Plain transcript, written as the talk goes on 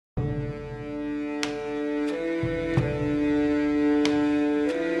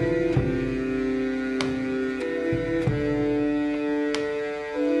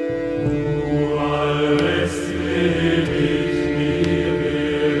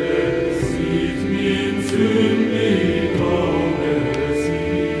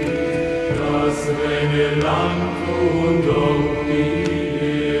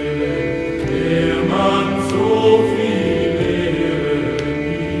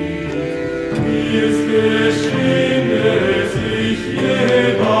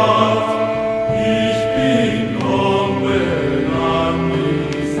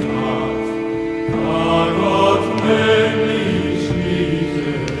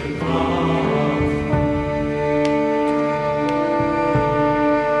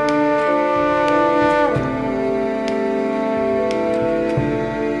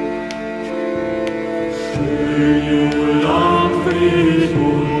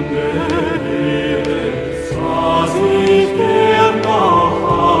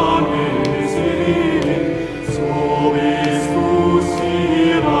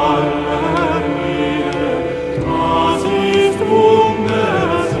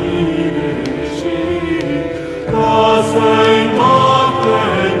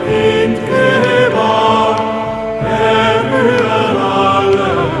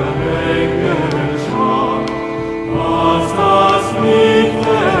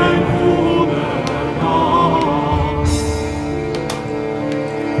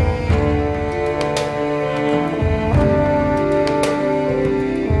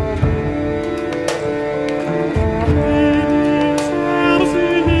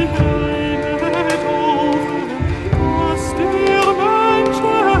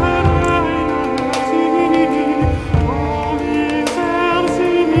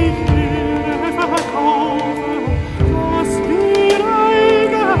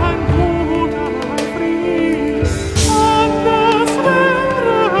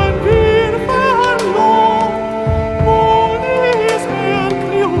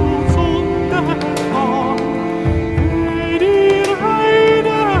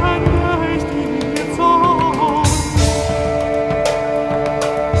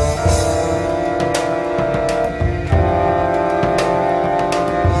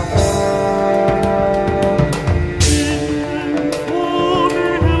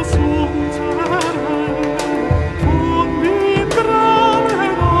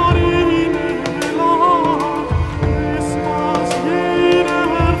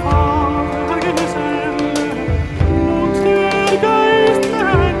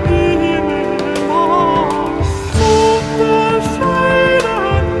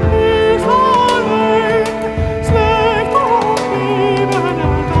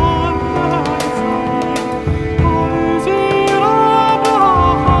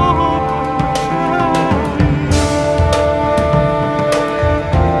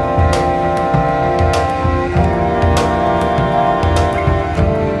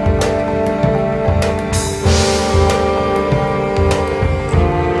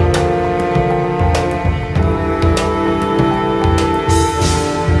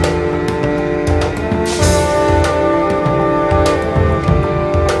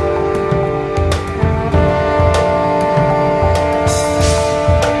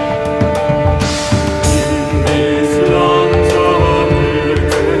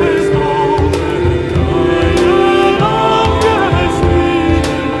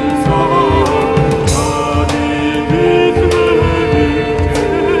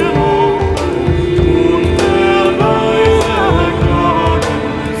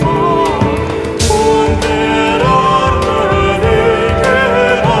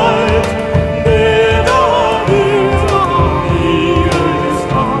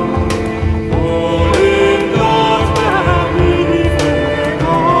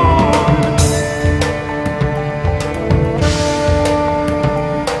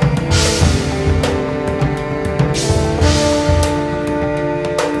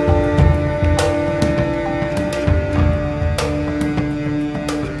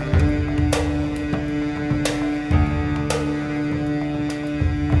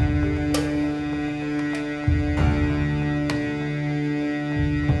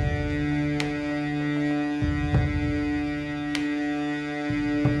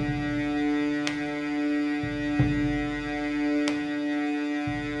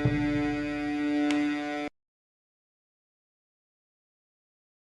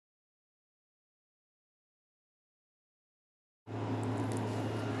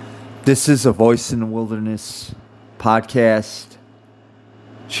This is a Voice in the Wilderness podcast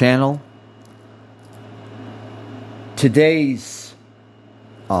channel. Today's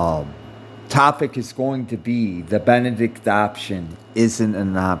topic is going to be the Benedict option isn't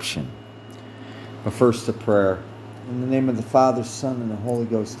an option. But first a prayer. In the name of the Father, Son, and the Holy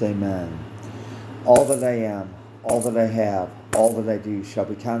Ghost, amen. All that I am, all that I have, all that I do shall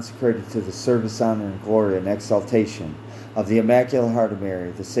be consecrated to the service, honor, and glory and exaltation of the Immaculate Heart of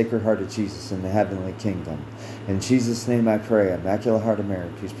Mary, the Sacred Heart of Jesus in the heavenly kingdom. In Jesus' name I pray. Immaculate Heart of Mary,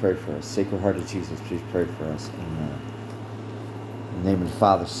 please pray for us. Sacred Heart of Jesus, please pray for us. Amen. In the name of the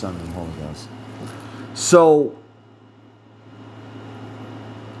Father, Son, and Holy Ghost. So,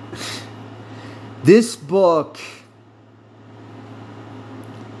 this book,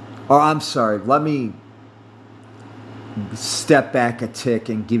 let me step back a tick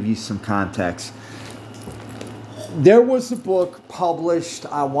and give you some context. There was a book published,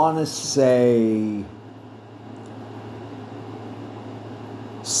 I want to say,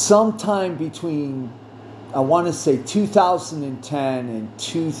 sometime between, 2010 and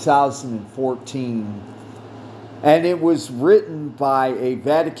 2014. And it was written by a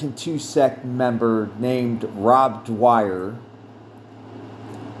Vatican II sect member named Rob Dwyer.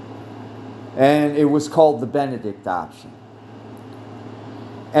 And it was called the Benedict Option.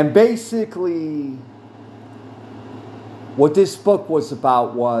 And basically, what this book was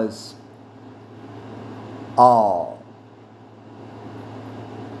about was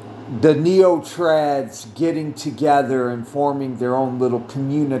the neo-trads getting together and forming their own little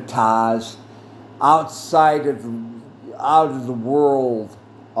communitas outside of the world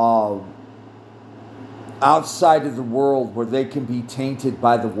where they can be tainted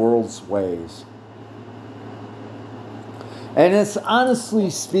by the world's ways. And it's honestly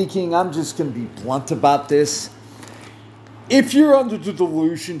speaking, I'm just going to be blunt about this. If you're under the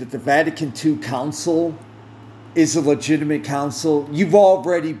delusion that the Vatican II Council is a legitimate council, you've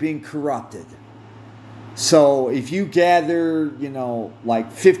already been corrupted. So if you gather,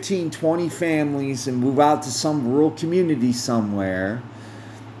 like 15, 20 families and move out to some rural community somewhere,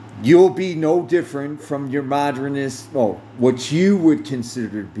 you'll be no different from your modernist, what you would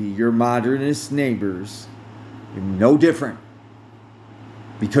consider to be your modernist neighbors. You're no different.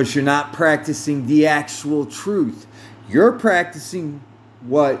 Because you're not practicing the actual truth. You're practicing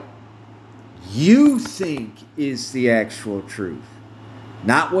what you think is the actual truth,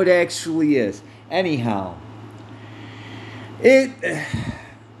 not what actually is. Anyhow, in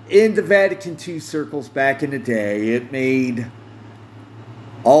the Vatican II circles back in the day, it made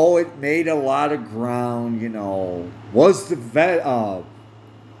a lot of ground. Was the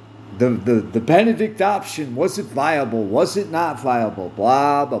Benedict option, was it viable? Was it not viable?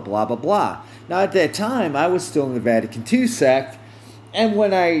 Blah blah blah blah blah. Now at that time, I was still in the Vatican II sect, and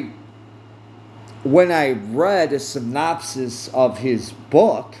when I read a synopsis of his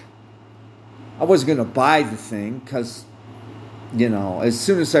book, I wasn't going to buy the thing because, as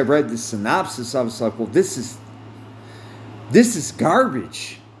soon as I read the synopsis, I was like, well, this is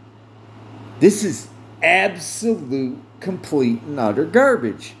garbage. This is absolute, complete, and utter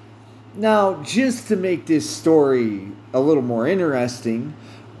garbage. Now, just to make this story a little more interesting,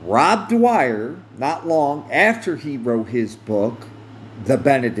 Rob Dwyer, not long after he wrote his book, The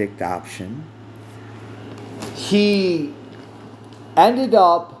Benedict Option, he ended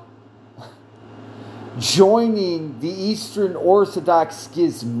up joining the Eastern Orthodox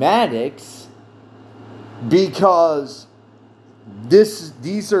schismatics because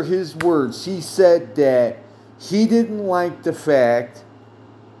these are his words. He said that he didn't like the fact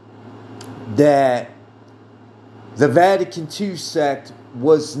that the Vatican II sect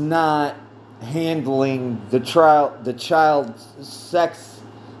was not handling the child sex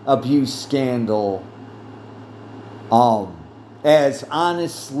abuse scandal as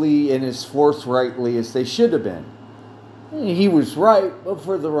honestly and as forthrightly as they should have been. He was right, but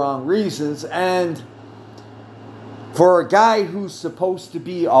for the wrong reasons. And for a guy who's supposed to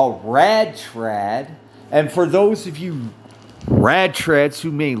be a rad trad, and for those of you rad trads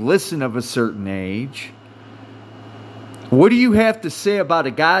who may listen of a certain age, what do you have to say about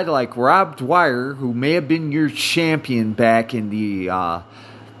a guy like Rob Dwyer, who may have been your champion back in the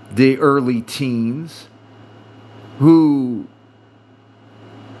early teens, who,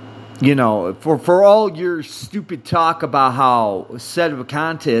 for all your stupid talk about how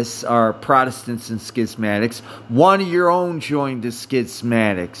sedevacantists are Protestants and schismatics, one of your own joined the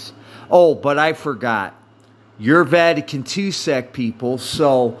schismatics. Oh, but I forgot. You're Vatican II sect people,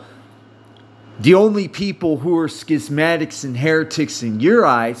 so the only people who are schismatics and heretics in your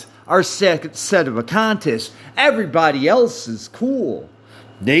eyes are sedevacantists. Everybody else is cool.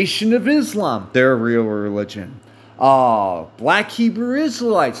 Nation of Islam, they're a real religion. Black Hebrew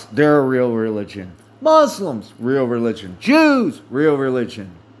Israelites, they're a real religion. Muslims, real religion. Jews, real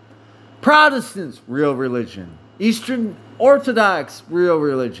religion. Protestants, real religion. Eastern Orthodox, real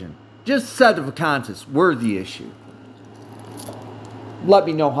religion. Just sedevacantists, we're the issue. Let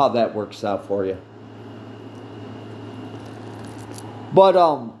me know how that works out for you. But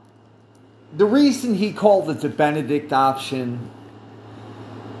the reason he called it the Benedict option,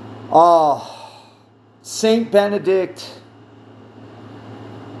 Saint Benedict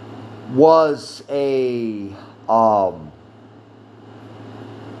was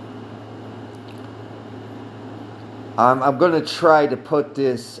I'm going to try to put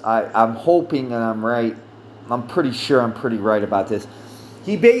this, I'm hoping and I'm right. I'm pretty sure I'm pretty right about this.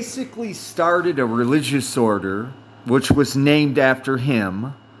 He basically started a religious order, which was named after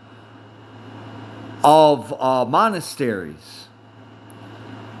him, of monasteries.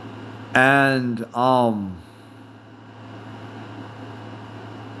 And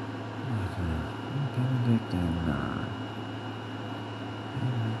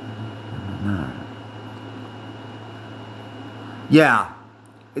yeah,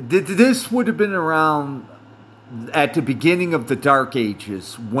 this would have been around at the beginning of the Dark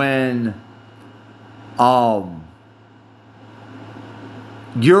Ages when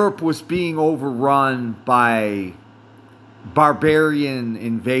Europe was being overrun by barbarian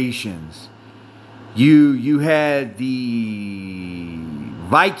invasions. You had the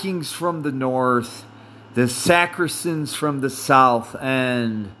Vikings from the north, the Saracens from the south,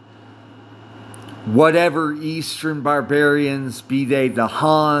 and whatever Eastern barbarians, be they the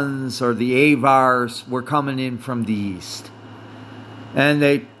Huns or the Avars, were coming in from the east. And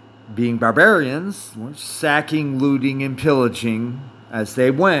they, being barbarians, were sacking, looting, and pillaging as they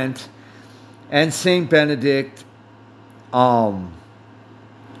went. And St. Benedict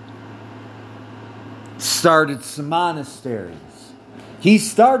started some monasteries. He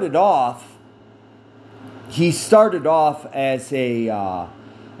started off as a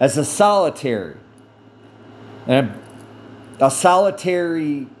solitary. And a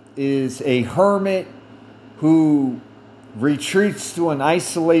solitary is a hermit who retreats to an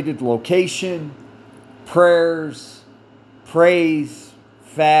isolated location, prays,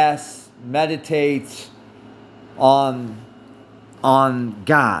 fasts, meditates on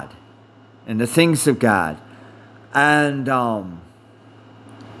God and the things of God. And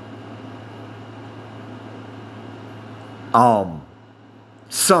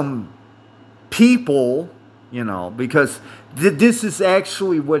some people, because this is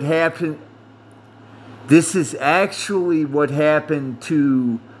actually what happened. This is actually what happened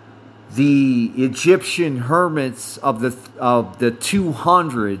to the Egyptian hermits of the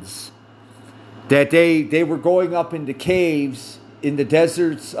 200s. That they were going up into caves in the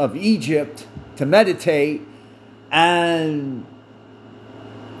deserts of Egypt to meditate, and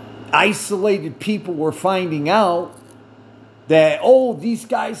isolated people were finding out that, these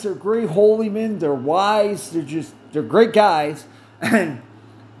guys are great holy men, they're wise, they're great guys. And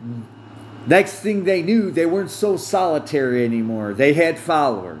next thing they knew, they weren't so solitary anymore. They had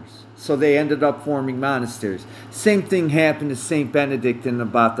followers. So they ended up forming monasteries. Same thing happened to St. Benedict in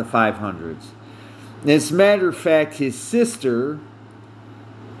about the 500s. As a matter of fact, his sister,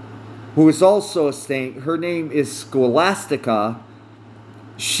 who is also a saint, her name is Scholastica,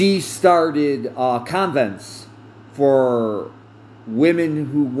 she started convents for women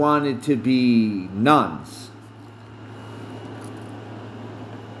who wanted to be nuns.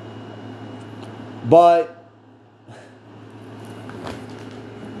 But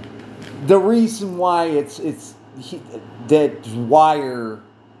the reason why that Dwyer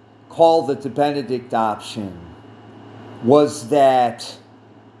called it the Benedict option was that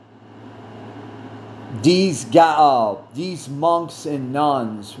these monks and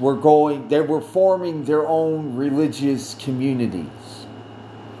nuns were forming their own religious communities.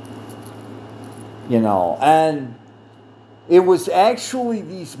 And it was actually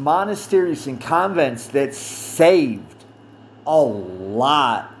these monasteries and convents that saved a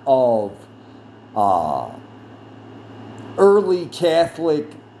lot of early Catholic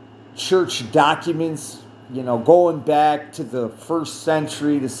church documents, going back to the 1st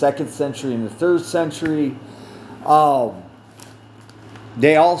century, the 2nd century, and the 3rd century.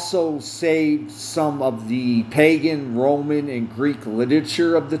 They also saved some of the pagan, Roman, and Greek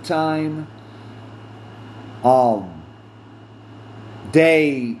literature of the time.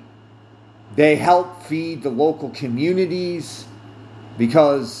 They helped feed the local communities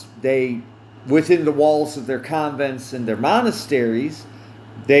because within the walls of their convents and their monasteries,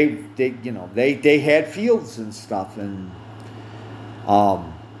 they had fields and stuff, and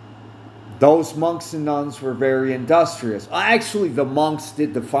those monks and nuns were very industrious. Actually, the monks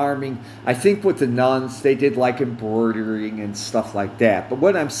did the farming. I think with the nuns, they did like embroidering and stuff like that. But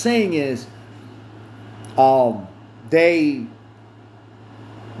what I'm saying is,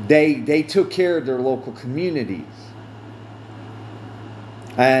 they took care of their local communities,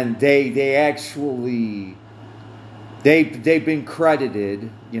 and they've been credited.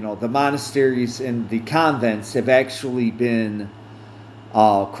 The monasteries and the convents have actually been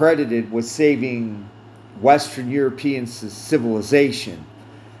credited with saving Western European civilization.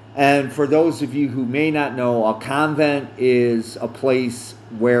 And for those of you who may not know, a convent is a place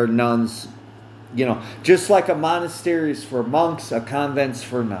where nuns Just like a monastery is for monks, a convent's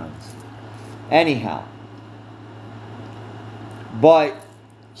for nuns. Anyhow. But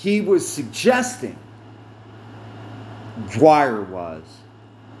he was suggesting, Dwyer was,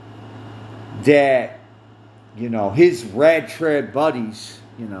 that, his rad trad buddies,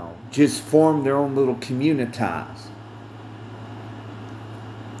 just formed their own little communitas.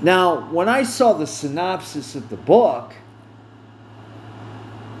 Now, when I saw the synopsis of the book,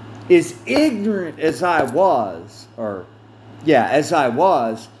 as ignorant as I was,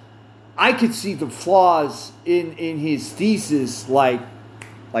 I could see the flaws in his thesis like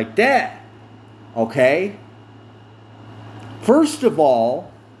that. Okay? First of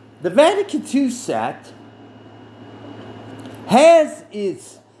all, the Vatican II sect has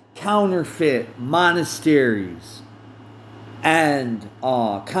its counterfeit monasteries and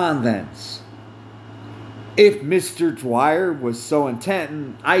convents. If Mr. Dwyer was so intent,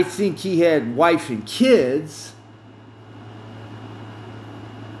 and I think he had wife and kids,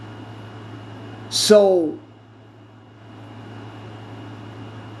 so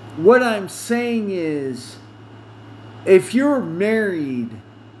what I'm saying is, if you're married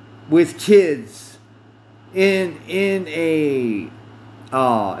with kids and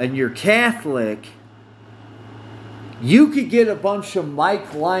you're Catholic, you could get a bunch of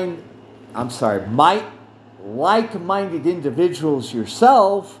like-minded individuals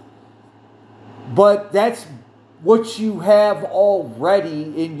yourself, but that's what you have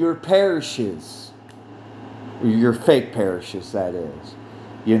already in your parishes, your fake parishes, that is.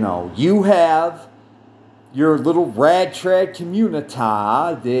 You have your little rad trad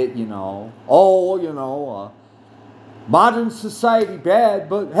communita that, modern society bad,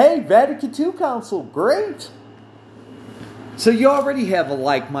 but hey, Vatican II Council, great. So you already have a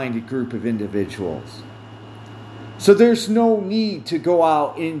like-minded group of individuals. So there's no need to go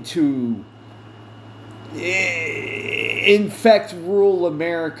out into infect rural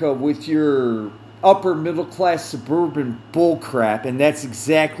America with your upper middle class suburban bullcrap, and that's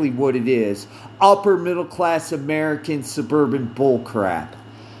exactly what it is. Upper middle class American suburban bullcrap.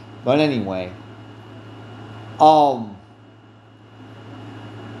 But anyway,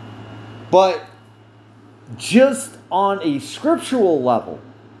 but just on a scriptural level,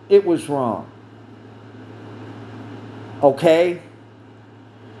 it was wrong. Okay?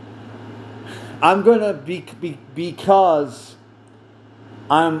 I'm going to because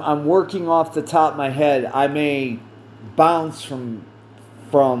I'm working off the top of my head, I may bounce from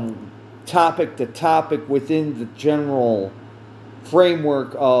topic to topic within the general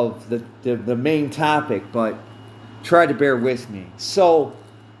framework of the main topic, but try to bear with me. So,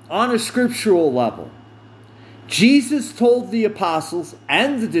 on a scriptural level, Jesus told the apostles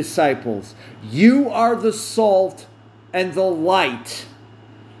and the disciples, "You are the salt and the light."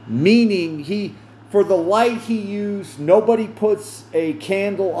 Meaning, for the light he used, nobody puts a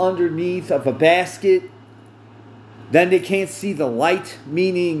candle underneath of a basket, then they can't see the light.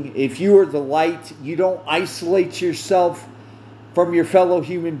 Meaning, if you are the light, you don't isolate yourself from your fellow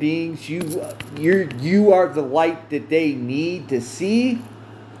human beings. You are the light that they need to see.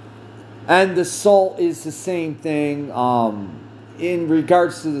 And the salt is the same thing. In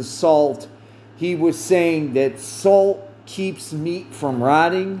regards to the salt, he was saying that salt keeps meat from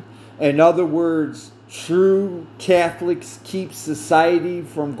rotting. In other words, true Catholics keep society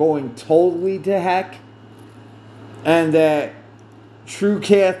from going totally to heck. And that true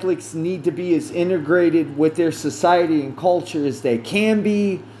Catholics need to be as integrated with their society and culture as they can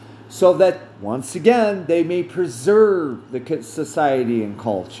be, so that, once again, they may preserve the society and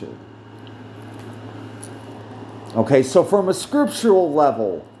culture. Okay, so from a scriptural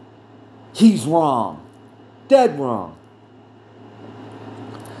level, he's wrong. Dead wrong.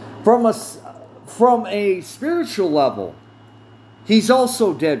 From a spiritual level, he's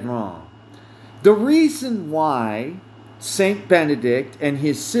also dead wrong. The reason why Saint Benedict and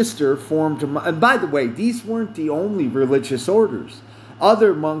his sister formed, and by the way, these weren't the only religious orders.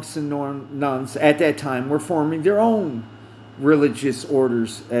 Other monks and nuns at that time were forming their own religious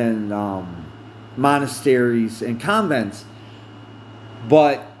orders and monasteries and convents.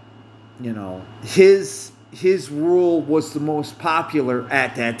 But, his rule was the most popular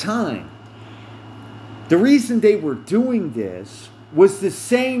at that time. The reason they were doing this was the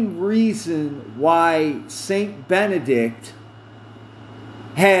same reason why Saint Benedict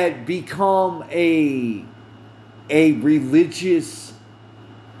had become a religious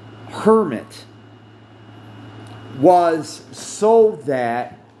hermit, was so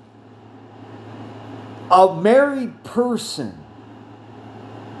that a married person,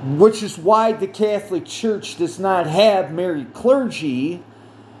 which is why the Catholic Church does not have married clergy,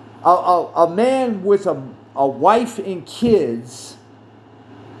 a man with a wife and kids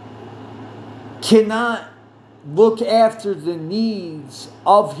cannot look after the needs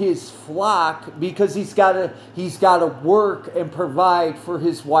of his flock because he's got to work and provide for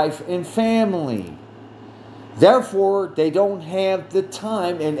his wife and family. Therefore, they don't have the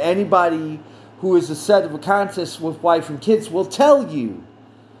time, and anybody who is a set of a contest with wife and kids will tell you,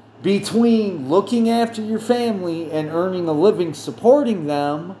 between looking after your family and earning a living supporting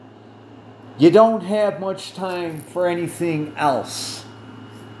them, you don't have much time for anything else.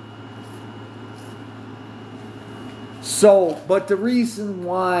 So, but the reason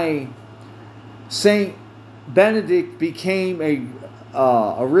why Saint Benedict became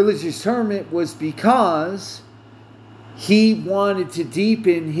a religious hermit was because he wanted to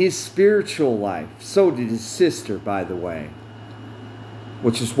deepen his spiritual life. So did his sister, by the way,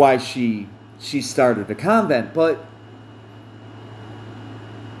 which is why she started a convent. But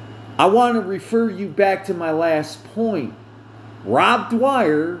I want to refer you back to my last point. Rob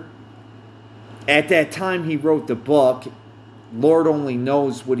Dwyer, at that time he wrote the book, Lord only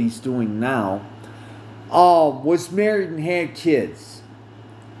knows what he's doing now, was married and had kids.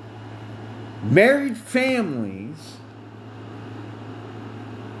 Married families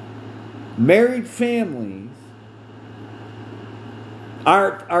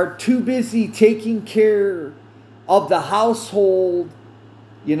are too busy taking care of the household.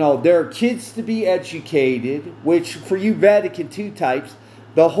 You know, there are kids to be educated, which for you Vatican II types,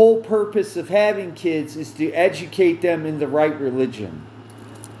 the whole purpose of having kids is to educate them in the right religion.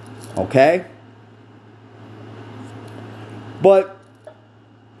 Okay? But,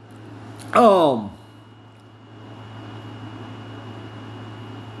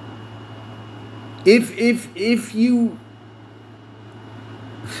 if you,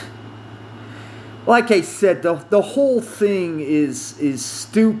 like I said, the whole thing is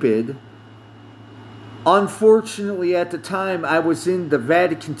stupid. Unfortunately, at the time, I was in the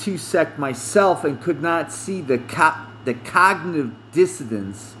Vatican II sect myself and could not see the cognitive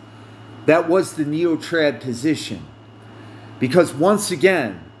dissonance that was the neo-trad position. Because once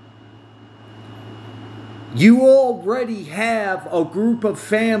again, you already have a group of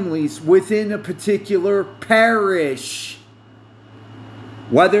families within a particular parish.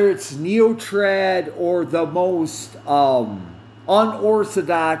 Whether it's neo-trad or the most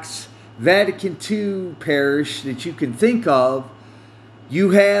unorthodox Vatican II parish that you can think of,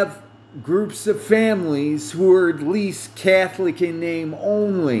 you have groups of families who are at least Catholic in name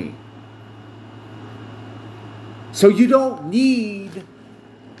only. So you don't need,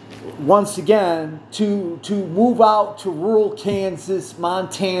 once again, to move out to rural Kansas,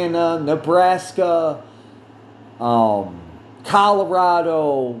 Montana, Nebraska,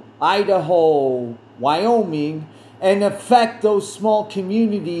 Colorado, Idaho, Wyoming, and affect those small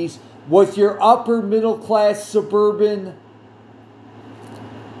communities with your upper middle class suburban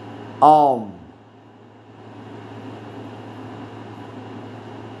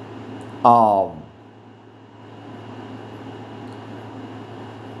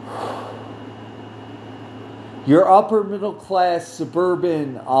your upper middle class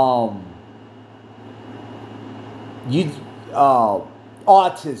suburban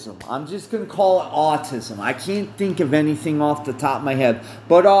autism. I'm just going to call it autism. I can't think of anything off the top of my head.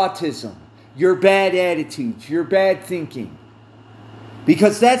 But autism. Your bad attitudes. Your bad thinking.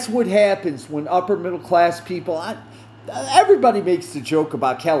 Because that's what happens when upper middle class people... everybody makes the joke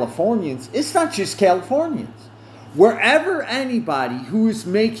about Californians. It's not just Californians. Wherever anybody who is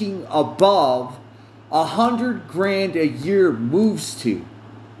making above $100,000 a year moves to,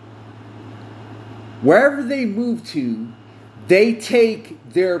 wherever they move to, they take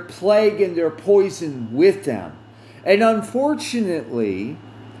their plague and their poison with them. And unfortunately,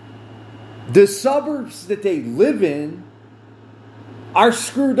 the suburbs that they live in are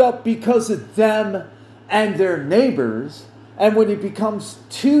screwed up because of them and their neighbors. And when it becomes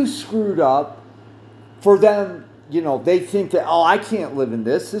too screwed up for them, they think that, I can't live in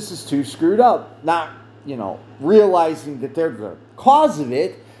this. This is too screwed up. Not, realizing that they're the cause of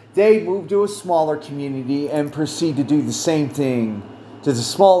it. They move to a smaller community and proceed to do the same thing to the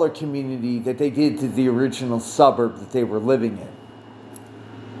smaller community that they did to the original suburb that they were living in.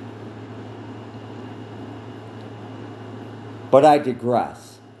 But I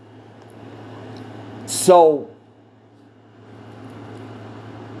digress. So,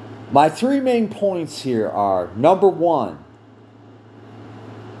 my three main points here are, number one,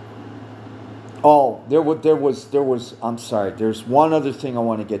 there's one other thing I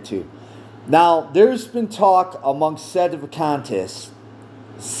want to get to. Now, there's been talk amongst sedevacantists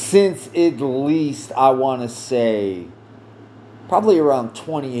since at least, I want to say, probably around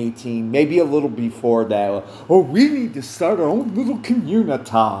 2018, maybe a little before that. Oh, we need to start our own little community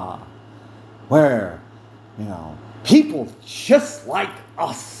where, people just like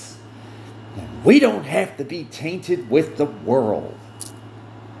us. And we don't have to be tainted with the world.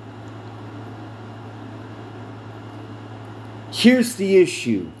 Here's the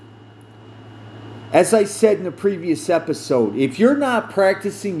issue. As I said in the previous episode, if you're not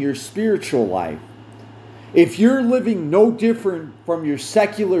practicing your spiritual life, if you're living no different from your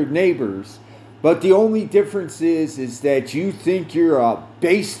secular neighbors, but the only difference is that you think you're a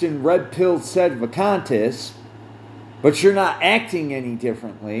based and red-pilled sedevacantist, but you're not acting any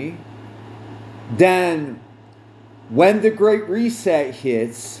differently, then when the Great Reset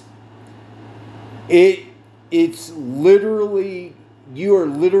hits, it's literally, you are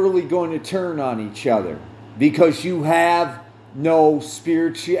literally going to turn on each other because you have no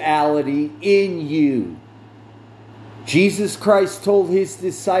spirituality in you. Jesus Christ told his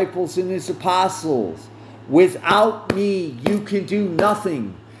disciples and his apostles, without me, you can do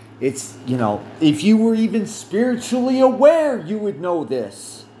nothing. It's, if you were even spiritually aware, you would know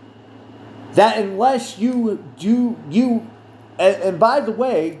this. That unless you and by the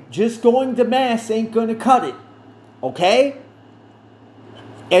way, just going to Mass ain't going to cut it. Okay?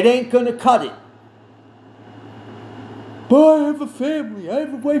 It ain't going to cut it. But I have a family. I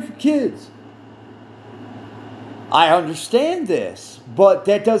have a wife and kids. I understand this, but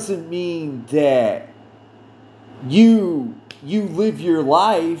that doesn't mean that you live your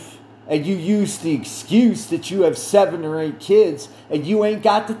life and you use the excuse that you have 7 or 8 kids and you ain't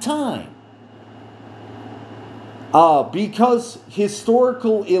got the time. Because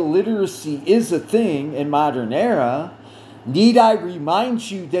historical illiteracy is a thing in modern era, need I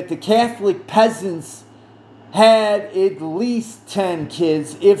remind you that the Catholic peasants had at least 10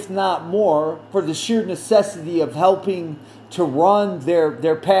 kids, if not more, for the sheer necessity of helping to run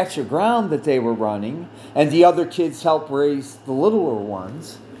their patch of ground that they were running, and the other kids helped raise the littler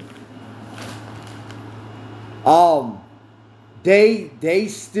ones. They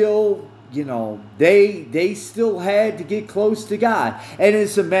still, they still had to get close to God. And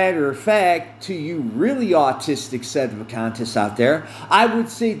as a matter of fact, to you really autistic sedevacantists out there, I would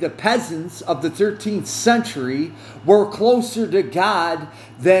say the peasants of the 13th century were closer to God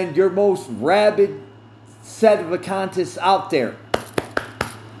than your most rabid sedevacantists out there.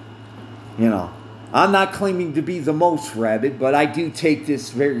 I'm not claiming to be the most rabid, but I do take this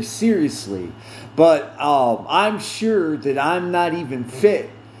very seriously. But I'm sure that I'm not even fit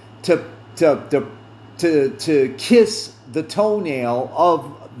to kiss the toenail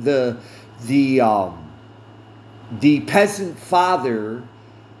of the peasant father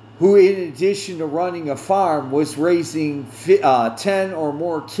who, in addition to running a farm, was raising 10 or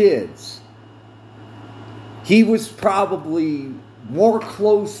more kids. He was probably more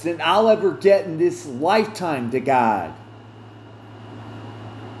close than I'll ever get in this lifetime to God.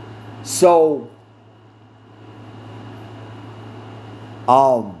 So,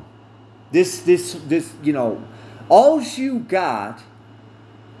 this, all you got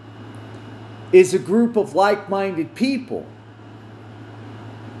is a group of like-minded people.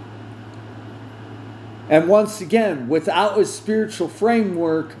 And once again, without a spiritual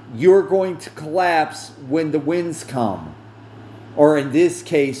framework, you're going to collapse when the winds come. Or in this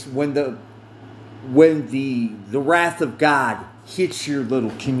case, when the wrath of God hits your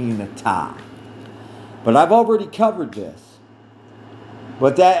little community. But I've already covered this.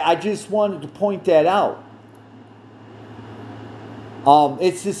 But I just wanted to point that out.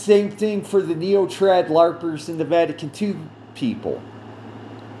 It's the same thing for the neo-trad LARPers and the Vatican II people.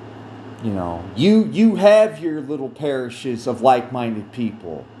 You have your little parishes of like-minded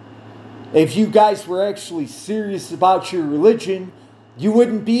people. If you guys were actually serious about your religion, you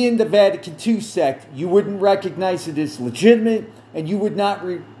wouldn't be in the Vatican II sect. You wouldn't recognize it as legitimate, and you would not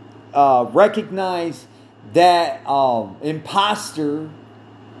recognize that imposter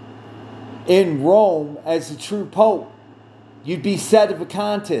in Rome as a true pope. You'd be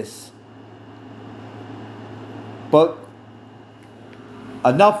sedevacantists. But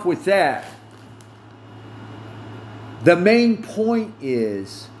enough with that. The main point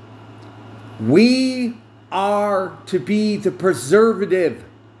is, we are to be the preservative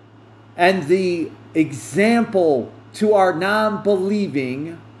and the example to our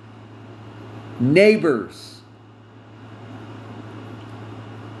non-believing neighbors.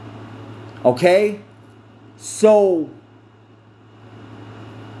 Okay? So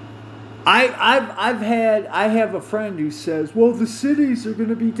I have a friend who says, well, the cities are going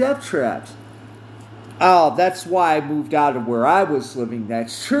to be death traps. Oh, that's why I moved out of where I was living.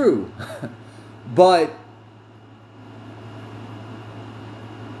 That's true. But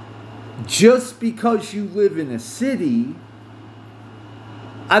just because you live in a city,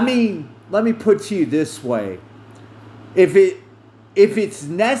 I mean, let me put to you this way. If it's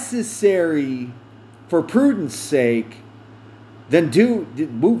necessary for prudence sake, then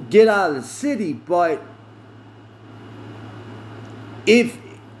get out of the city. But if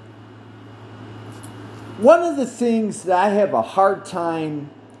one of the things that I have a hard time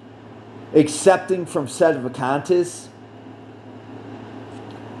accepting from sedevacantists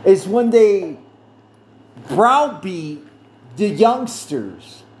is when they browbeat the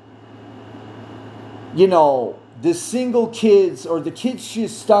youngsters, the single kids or the kids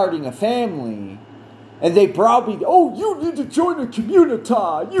just starting a family, and they browbeat, oh, you need to join a community,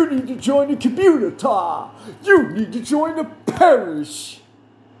 you need to join a community, you need to join a parish.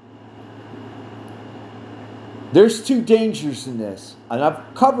 There's two dangers in this, and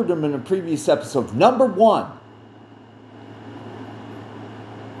I've covered them in a previous episode. Number one,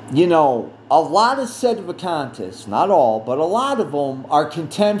 a lot of sedevacantists, not all, but a lot of them are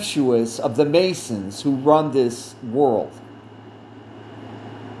contemptuous of the Masons who run this world.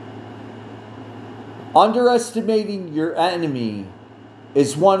 Underestimating your enemy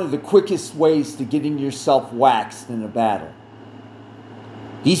is one of the quickest ways to getting yourself waxed in a battle.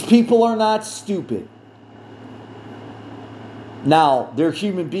 These people are not stupid. Now, they're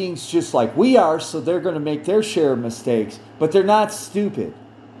human beings just like we are, so they're going to make their share of mistakes, but they're not stupid.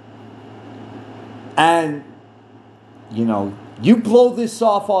 And, you blow this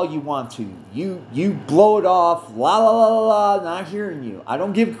off all you want to. You blow it off, la la la la la, not hearing you. I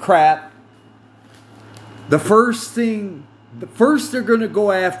don't give a crap. The first they're going to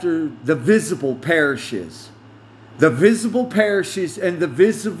go after the visible parishes. The visible parishes and the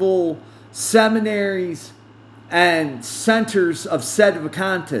visible seminaries and centers of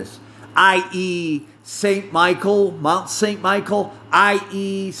sedevacantists, i.e. St. Michael, Mount St. Michael,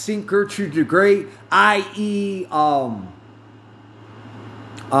 i.e. St. Gertrude the Great, i.e.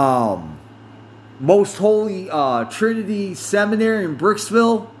 Most Holy Trinity Seminary in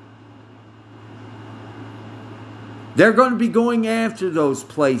Bricksville. They're going to be going after those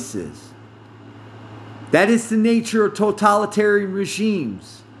places. That is the nature of totalitarian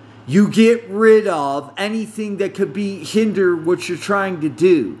regimes. You get rid of anything that could hinder what you're trying to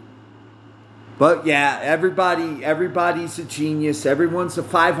do. But yeah, everybody's a genius. Everyone's a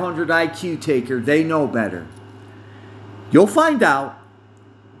 500 IQ taker. They know better. You'll find out.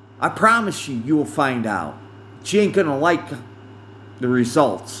 I promise you will find out. But you ain't going to like the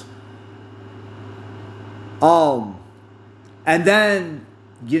results. And then,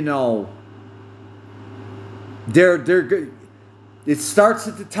 they're good. It starts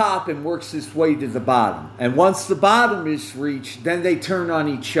at the top and works its way to the bottom. And once the bottom is reached, then they turn on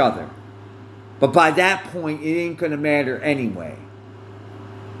each other. But by that point, it ain't going to matter anyway.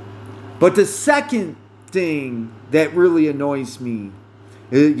 But the second thing that really annoys me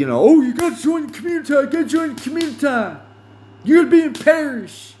is, oh, you got to join the community. You got to join the community. You're going to be in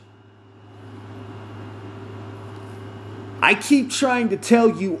parish. I keep trying to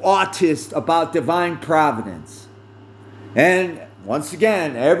tell you autists about divine providence. And once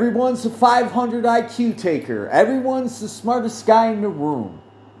again, everyone's a 500 IQ taker. Everyone's the smartest guy in the room.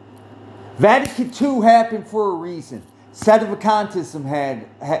 Vatican II happened for a reason. Sedevacantism had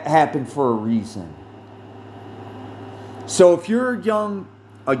happened for a reason. So if you're a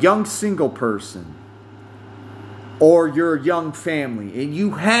young single person, or you're a young family, and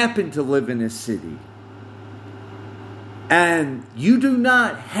you happen to live in a city, and you do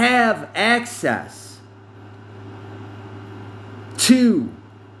not have access to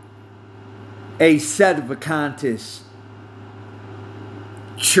a sedevacantist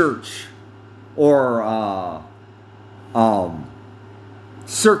church or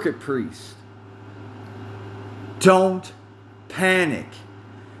circuit priest, don't panic.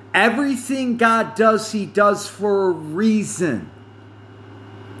 Everything God does, He does for a reason.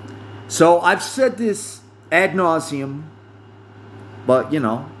 So I've said this ad nauseum, but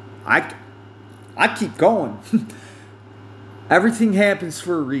I keep going. Everything happens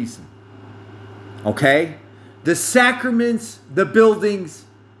for a reason. Okay? The sacraments, the buildings,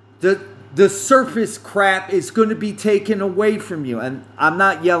 the surface crap is going to be taken away from you. And I'm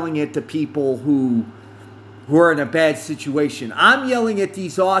not yelling at the people who are in a bad situation. I'm yelling at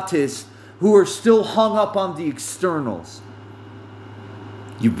these autists who are still hung up on the externals.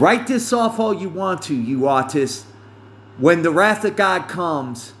 You write this off all you want to, you autists. When the wrath of God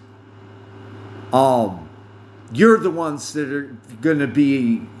comes, you're the ones that are going to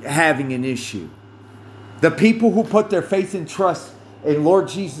be having an issue. The people who put their faith and trust in Lord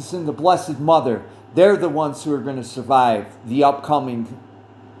Jesus and the Blessed Mother, they're the ones who are going to survive the upcoming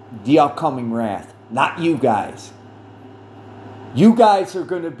the upcoming wrath. Not you guys. You guys are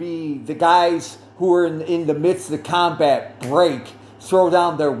going to be the guys who are in the midst of combat, break, throw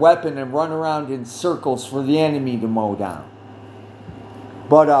down their weapon, and run around in circles for the enemy to mow down.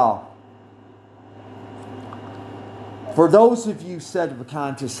 But for those of you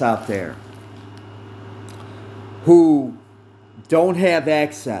sedevacantists out there who don't have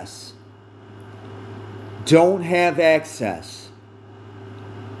access to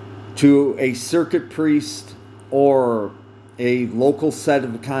a circuit priest or a local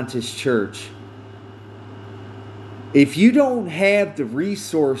sedevacantist church, if you don't have the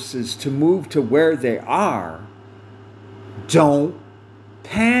resources to move to where they are, don't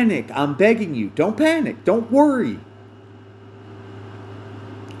panic. I'm begging you, don't panic. Don't worry.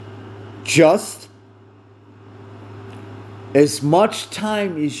 Just as much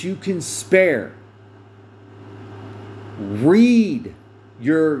time as you can spare, read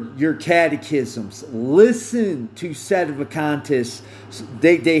your catechisms. Listen to sedevacantists.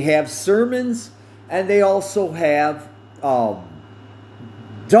 They have sermons, and they also have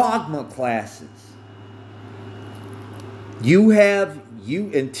dogma classes.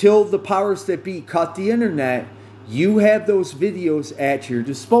 Until the powers that be cut the internet, you have those videos at your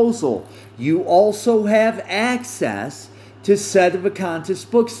disposal. You also have access to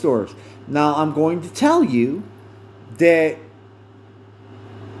sedevacantist bookstores. Now, I'm going to tell you that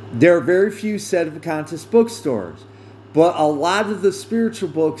there are very few sedevacantist bookstores, but a lot of the spiritual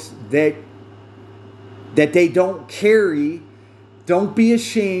books that they don't carry, don't be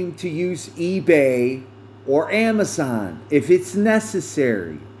ashamed to use eBay or Amazon if it's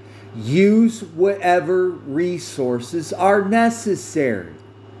necessary. Use whatever resources are necessary.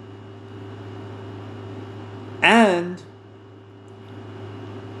 And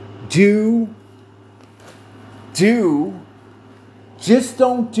just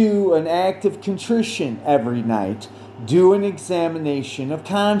don't do an act of contrition every night. Do an examination of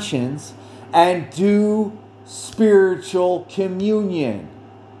conscience and do spiritual communion.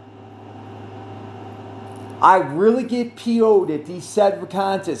 I really get PO'd at these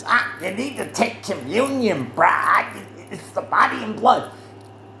sedevacantists. You need to take communion, brah. It's the body and blood.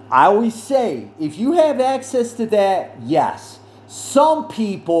 I always say, if you have access to that, yes. Some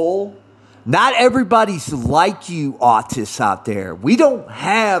people, not everybody's like you autists out there. We don't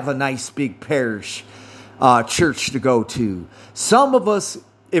have a nice big parish church to go to. Some of us,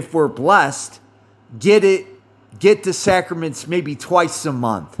 if we're blessed, get the sacraments maybe twice a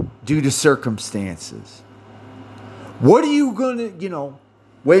month due to circumstances. What are you gonna,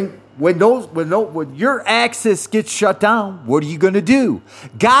 when your access gets shut down, what are you gonna do?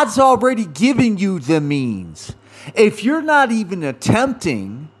 God's already given you the means. If you're not even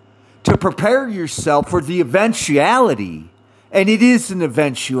attempting to prepare yourself for the eventuality, and it is an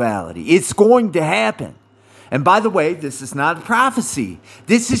eventuality, it's going to happen. And by the way, this is not a prophecy.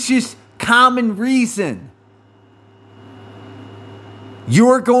 This is just common reason.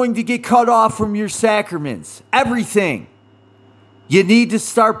 You're going to get cut off from your sacraments. Everything. You need to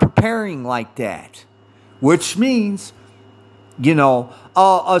start preparing like that. Which means,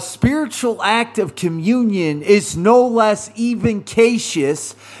 a spiritual act of communion is no less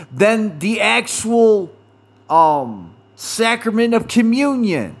efficacious than the actual sacrament of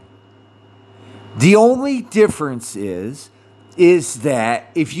communion. The only difference is that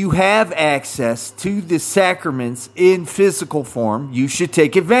if you have access to the sacraments in physical form, you should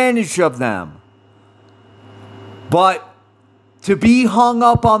take advantage of them. But to be hung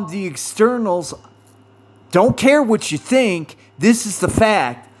up on the externals, don't care what you think, this is the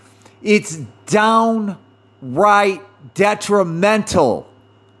fact. It's downright detrimental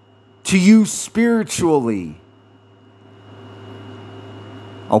to you spiritually.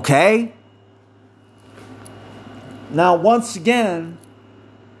 Okay? Now, once again,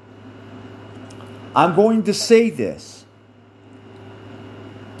 I'm going to say this.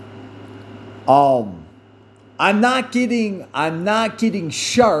 I'm not getting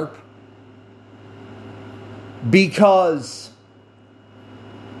sharp because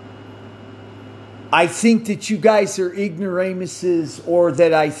I think that you guys are ignoramuses, or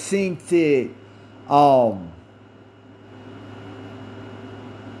that I think that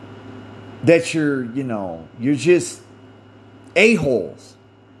that you're just a-holes.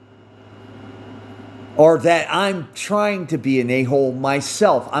 Or that I'm trying to be an a-hole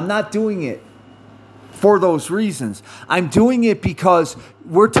myself. I'm not doing it for those reasons. I'm doing it because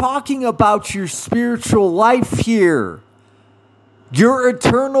we're talking about your spiritual life here. Your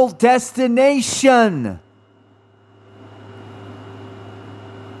eternal destination.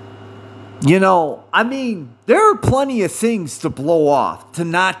 there are plenty of things to blow off, to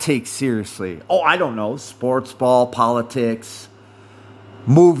not take seriously. Oh, I don't know, sports ball, politics,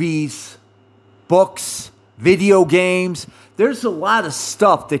 movies, books, video games. There's a lot of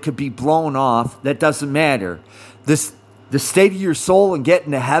stuff that could be blown off that doesn't matter. The state of your soul and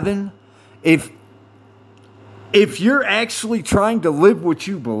getting to heaven, if you're actually trying to live what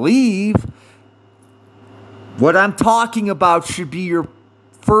you believe, what I'm talking about should be your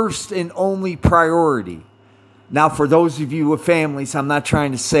first and only priority. Now, for those of you with families, I'm not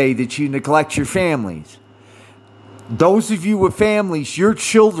trying to say that you neglect your families. Those of you with families, your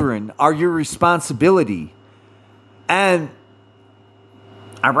children are your responsibility. And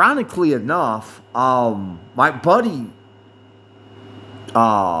ironically enough, my buddy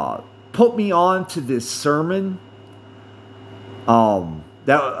put me on to this sermon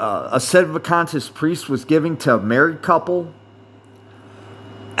that a Sedevacantist priest was giving to a married couple.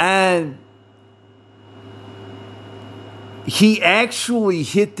 And he actually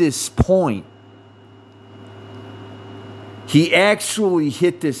hit this point.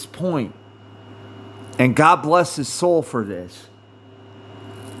 And God bless his soul for this.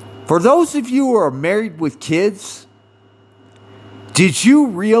 For those of you who are married with kids, did you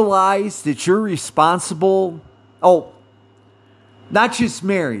realize that you're responsible? Oh, not just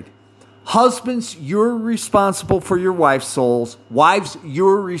married. Husbands, you're responsible for your wife's souls. Wives,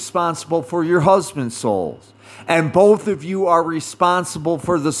 you're responsible for your husband's souls. And both of you are responsible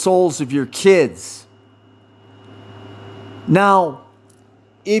for the souls of your kids. Now,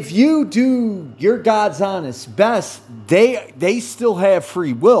 if you do your God's honest best, they still have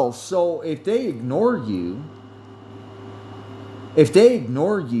free will. So if they ignore you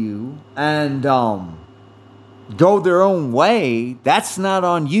and go their own way, that's not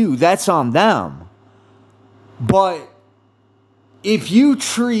on you, that's on them. But if you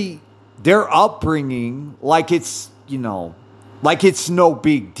treat their upbringing like it's no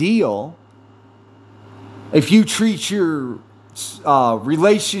big deal, if you treat your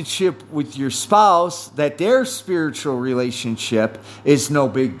relationship with your spouse that their spiritual relationship is no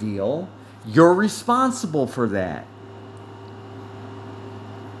big deal, you're responsible for that.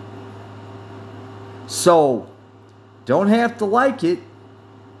 So, don't have to like it.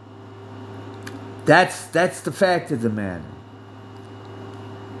 That's the fact of the matter.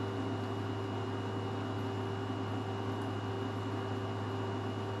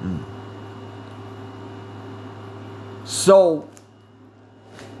 So,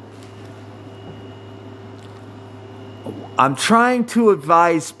 I'm trying to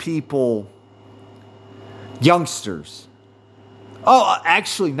advise people, youngsters. Oh,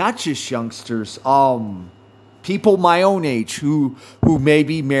 actually, not just youngsters. People my own age who may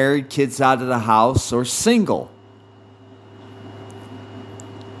be married, kids out of the house, or single.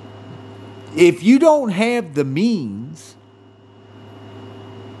 If you don't have the means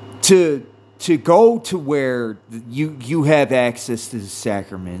to go to where you have access to the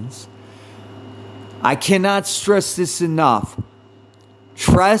sacraments, I cannot stress this enough.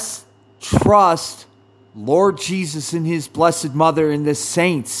 Trust Lord Jesus and his Blessed Mother and the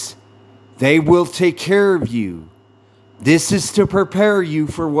saints. They will take care of you. This is to prepare you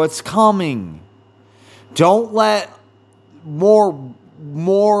for what's coming. Don't let more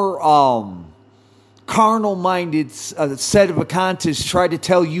carnal-minded Sedevacantists try to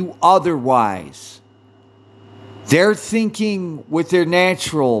tell you otherwise. They're thinking with their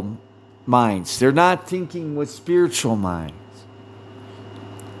natural minds. They're not thinking with spiritual minds.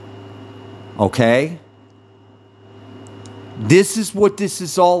 Okay? This is what this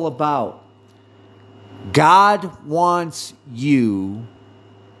is all about. God wants you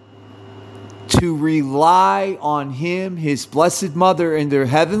to rely on him, his Blessed Mother, and their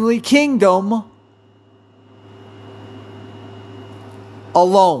heavenly kingdom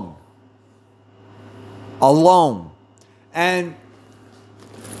alone. And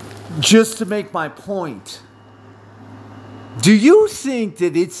just to make my point, do you think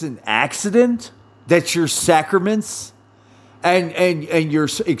that it's an accident that your sacraments and your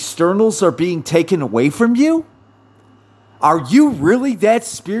externals are being taken away from you? Are you really that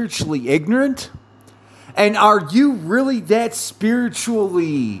spiritually ignorant? And are you really that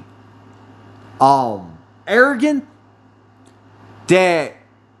spiritually arrogant that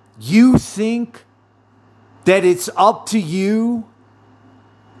you think that it's up to you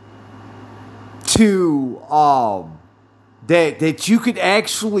to that you could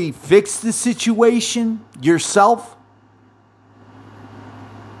actually fix the situation yourself?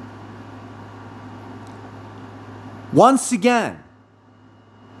 Once again,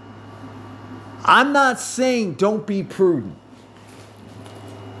 I'm not saying don't be prudent.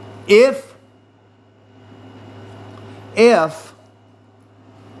 If if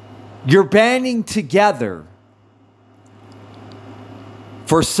you're banding together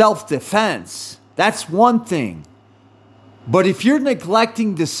for self-defense, that's one thing. But if you're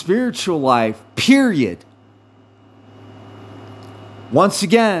neglecting the spiritual life, period, once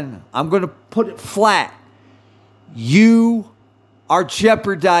again, I'm going to put it flat. You are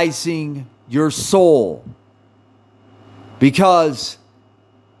jeopardizing your soul. Because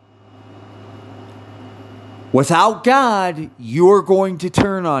without God, you're going to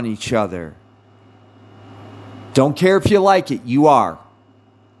turn on each other. Don't care if you like it, you are.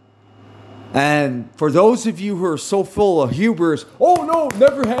 And for those of you who are so full of hubris, oh no,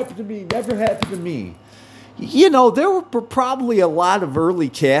 never happened to me, never happened to me. You know, there were probably a lot of early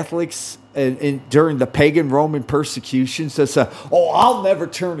Catholics during the pagan Roman persecutions that said, oh, I'll never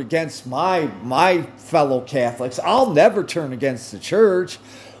turn against my fellow Catholics. I'll never turn against the church.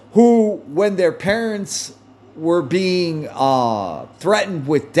 Who, when their parents were being threatened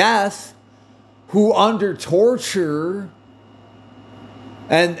with death, who under torture,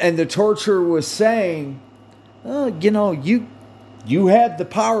 and the torturer was saying, you have the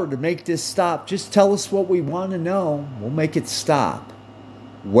power to make this stop. Just tell us what we want to know. We'll make it stop.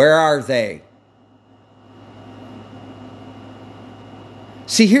 Where are they?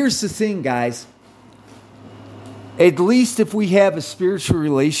 See, here's the thing, guys. At least if we have a spiritual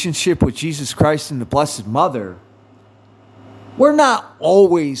relationship with Jesus Christ and the Blessed Mother, we're not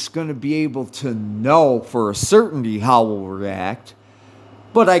always going to be able to know for a certainty how we'll react.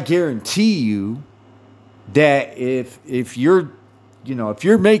 But I guarantee you that if you're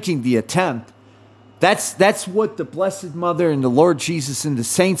making the attempt, that's what the Blessed Mother and the Lord Jesus and the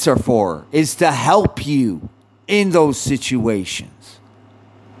saints are for, is to help you in those situations.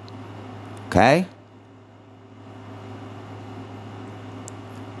 Okay?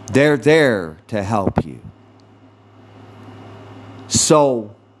 They're there to help you.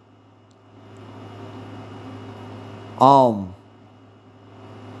 So,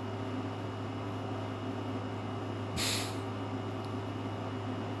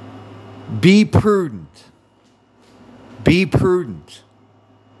 be prudent. Be prudent.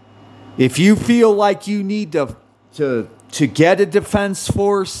 If you feel like you need to get a defense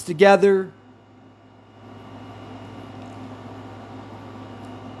force together,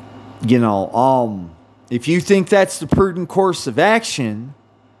 if you think that's the prudent course of action,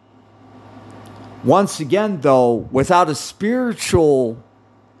 once again, though, without a spiritual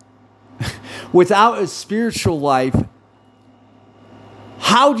life,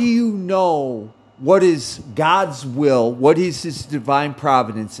 how do you know what is God's will, what is His divine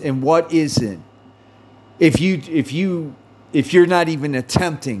providence, and what isn't? If you're not even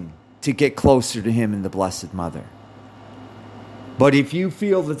attempting to get closer to Him and the Blessed Mother. But if you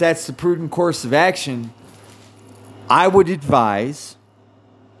feel that that's the prudent course of action, I would advise,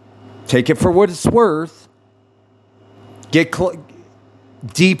 take it for what it's worth,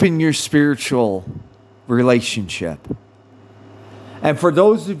 deepen your spiritual relationship. And for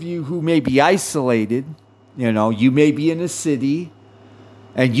those of you who may be isolated, you may be in a city,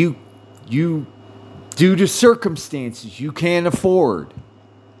 and you due to circumstances, you can't afford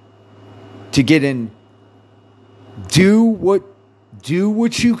to get in. Do what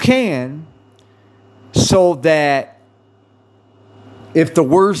you can, so that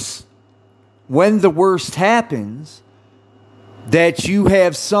when the worst happens, that you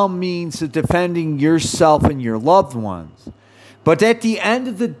have some means of defending yourself and your loved ones. But at the end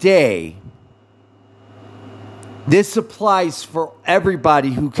of the day, this applies for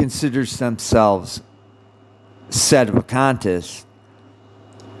everybody who considers themselves sedevacantists.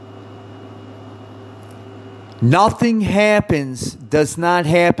 Nothing does not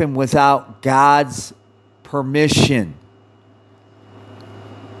happen without God's permission.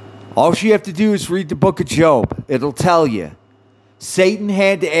 All you have to do is read the book of Job. It'll tell you. Satan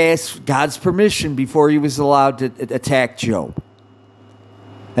had to ask God's permission before he was allowed to attack Job.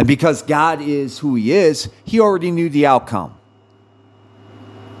 And because God is who He is, He already knew the outcome.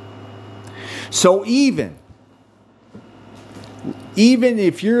 So even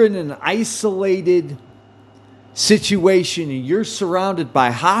if you're in an isolated situation and you're surrounded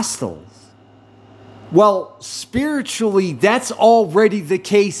by hostiles, well, spiritually, that's already the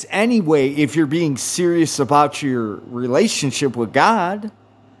case anyway if you're being serious about your relationship with God.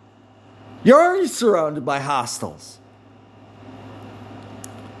 You're already surrounded by hostiles.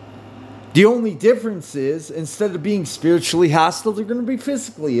 The only difference is, instead of being spiritually hostile, they're going to be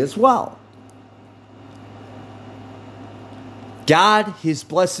physically as well. God, His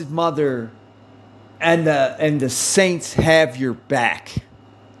Blessed Mother, and the saints have your back.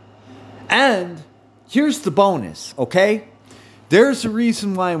 And here's the bonus, okay? There's a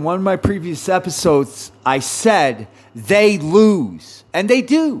reason why in one of my previous episodes I said they lose. And they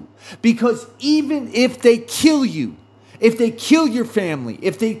do. Because even if they kill you, if they kill your family,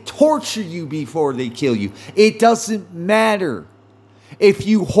 if they torture you before they kill you, it doesn't matter. If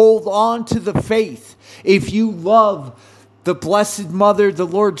you hold on to the faith, if you love the Blessed Mother, the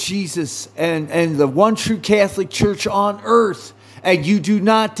Lord Jesus, and the one true Catholic Church on earth, and you do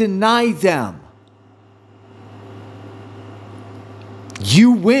not deny them,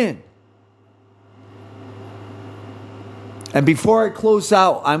 you win. And before I close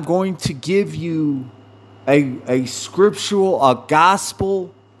out, I'm going to give you a scriptural, a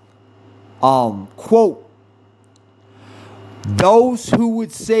gospel quote. Those who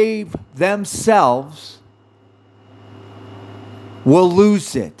would save themselves will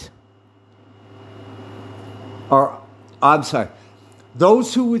lose it. Or, I'm sorry.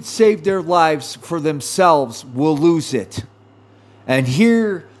 Those who would save their lives for themselves will lose it. And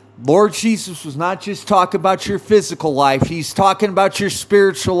here, Lord Jesus was not just talking about your physical life. He's talking about your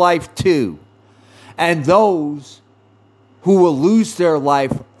spiritual life too. And those who will lose their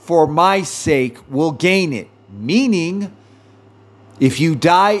life for my sake will gain it. Meaning, if you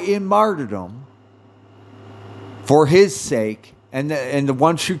die in martyrdom for his sake and the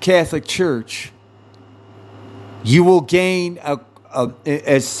one true Catholic Church, you will gain,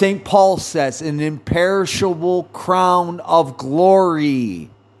 as St. Paul says, an imperishable crown of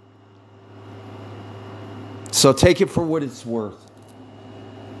glory. So take it for what it's worth.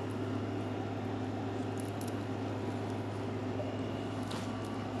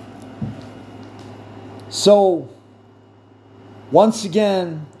 So, once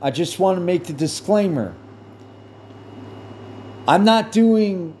again, I just want to make the disclaimer. I'm not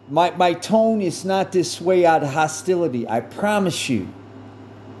doing, my tone is not this way out of hostility. I promise you.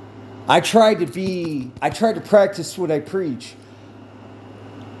 I try to practice what I preach.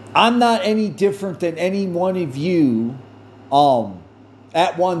 I'm not any different than any one of you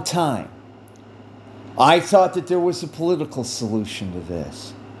at one time. I thought that there was a political solution to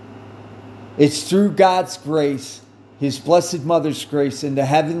this. It's through God's grace, His Blessed Mother's grace, and the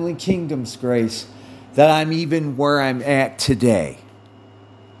Heavenly Kingdom's grace that I'm even where I'm at today.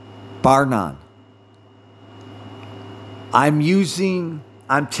 Bar none. I'm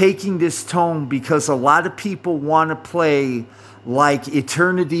taking this tone because a lot of people want to play like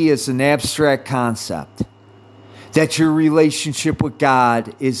eternity is an abstract concept. That your relationship with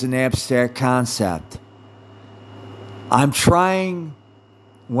God is an abstract concept.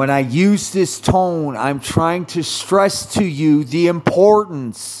 When I use this tone, I'm trying to stress to you the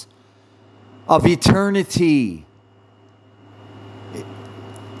importance of eternity.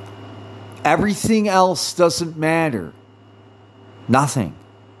 Everything else doesn't matter. Nothing.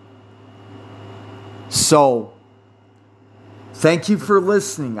 So, thank you for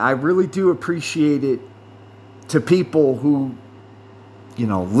listening. I really do appreciate it to people who,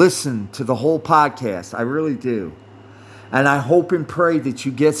 listen to the whole podcast. I really do. And I hope and pray that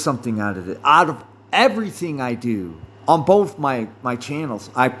you get something out of it. Out of everything I do on both my channels,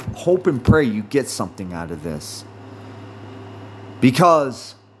 I hope and pray you get something out of this.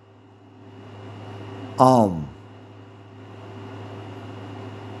 Because,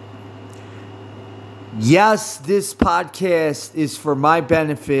 yes, this podcast is for my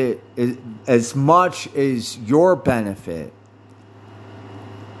benefit as much as your benefit.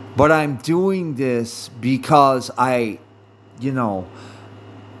 But I'm doing this because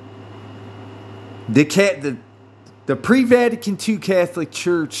the pre-Vatican II Catholic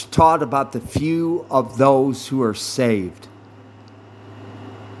Church taught about the few of those who are saved.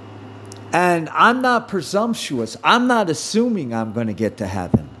 And I'm not presumptuous. I'm not assuming I'm going to get to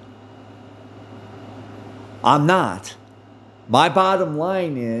heaven. I'm not. My bottom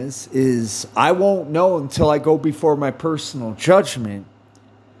line is I won't know until I go before my personal judgment.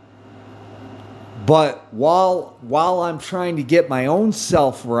 But while I'm trying to get my own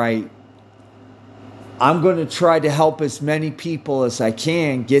self right, I'm going to try to help as many people as I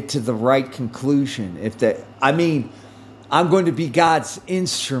can get to the right conclusion. I'm going to be God's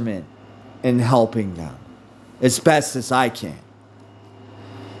instrument in helping them as best as I can.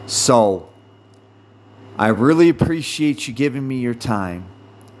 So, I really appreciate you giving me your time.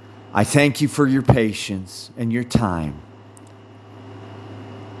 I thank you for your patience and your time.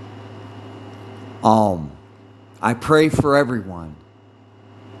 I pray for everyone.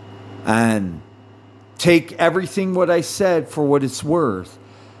 And take everything what I said for what it's worth.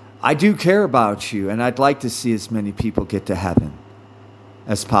 I do care about you, and I'd like to see as many people get to heaven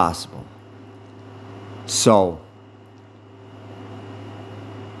as possible. So,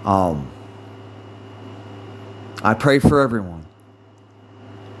 I pray for everyone.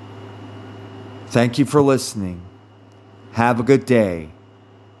 Thank you for listening. Have a good day.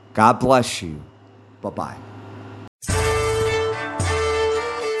 God bless you. Bye-bye.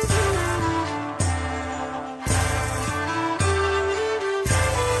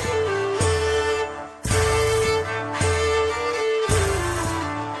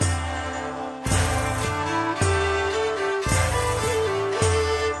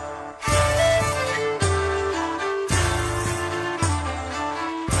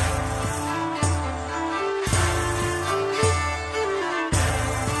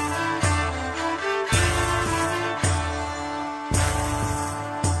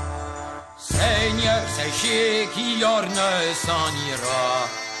 Séché qui orne s'en ira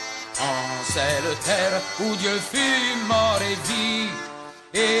en cette terre où Dieu fut mort et vit,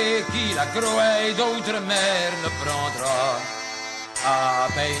 et qui la grouille d'autres mers ne prendra. À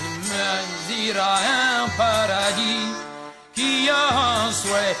peine me dira un paradis qui a un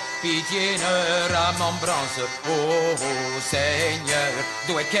souhait, pitié ne remembrance. Oh, Seigneur,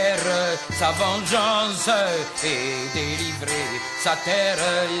 doit qu'être sa vengeance et délivrer sa terre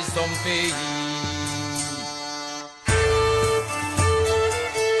et son pays.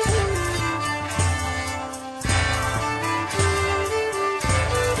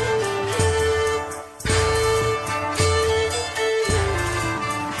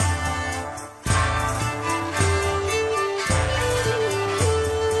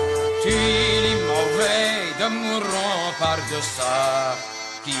 Mourront par de ça,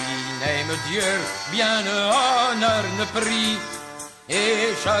 qui n'aime Dieu, bien honneur ne prie,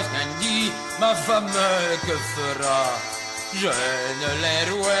 et chacun dit, ma femme que fera? Je ne les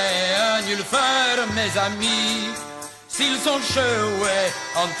rouais à nulle faire, mes amis, s'ils sont choués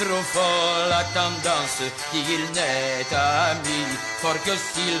en trop folle la tendance, qu'il n'est ami, for que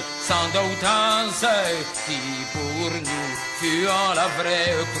s'ils s'en d'autance, qui pour nous fut en la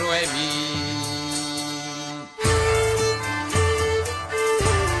vraie proémie.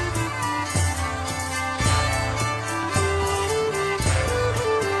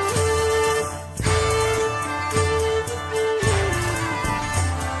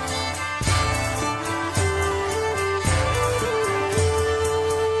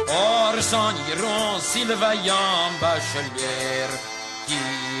 S'en iront s'ils vaillants bachelières qui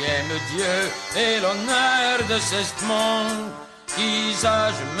aiment Dieu et l'honneur de ce monde, qui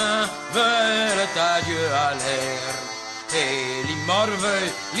sagement veulent à Dieu à l'air, et les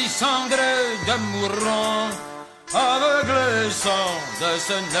morveux, les cendres de mourront, aveugles sont de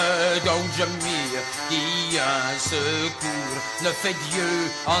ce nœud d'aujourd'hui, qui un secours ne fait Dieu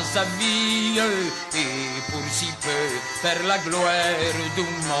en sa vie, et pour si peu faire la gloire du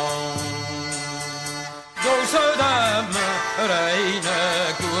monde. Douce dame, reine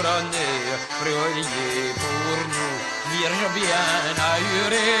couronnée, priez pour nous, Vierge bien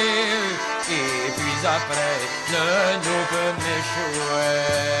ahurée, et puis après ne nous peut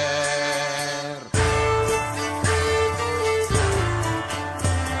m'échouer.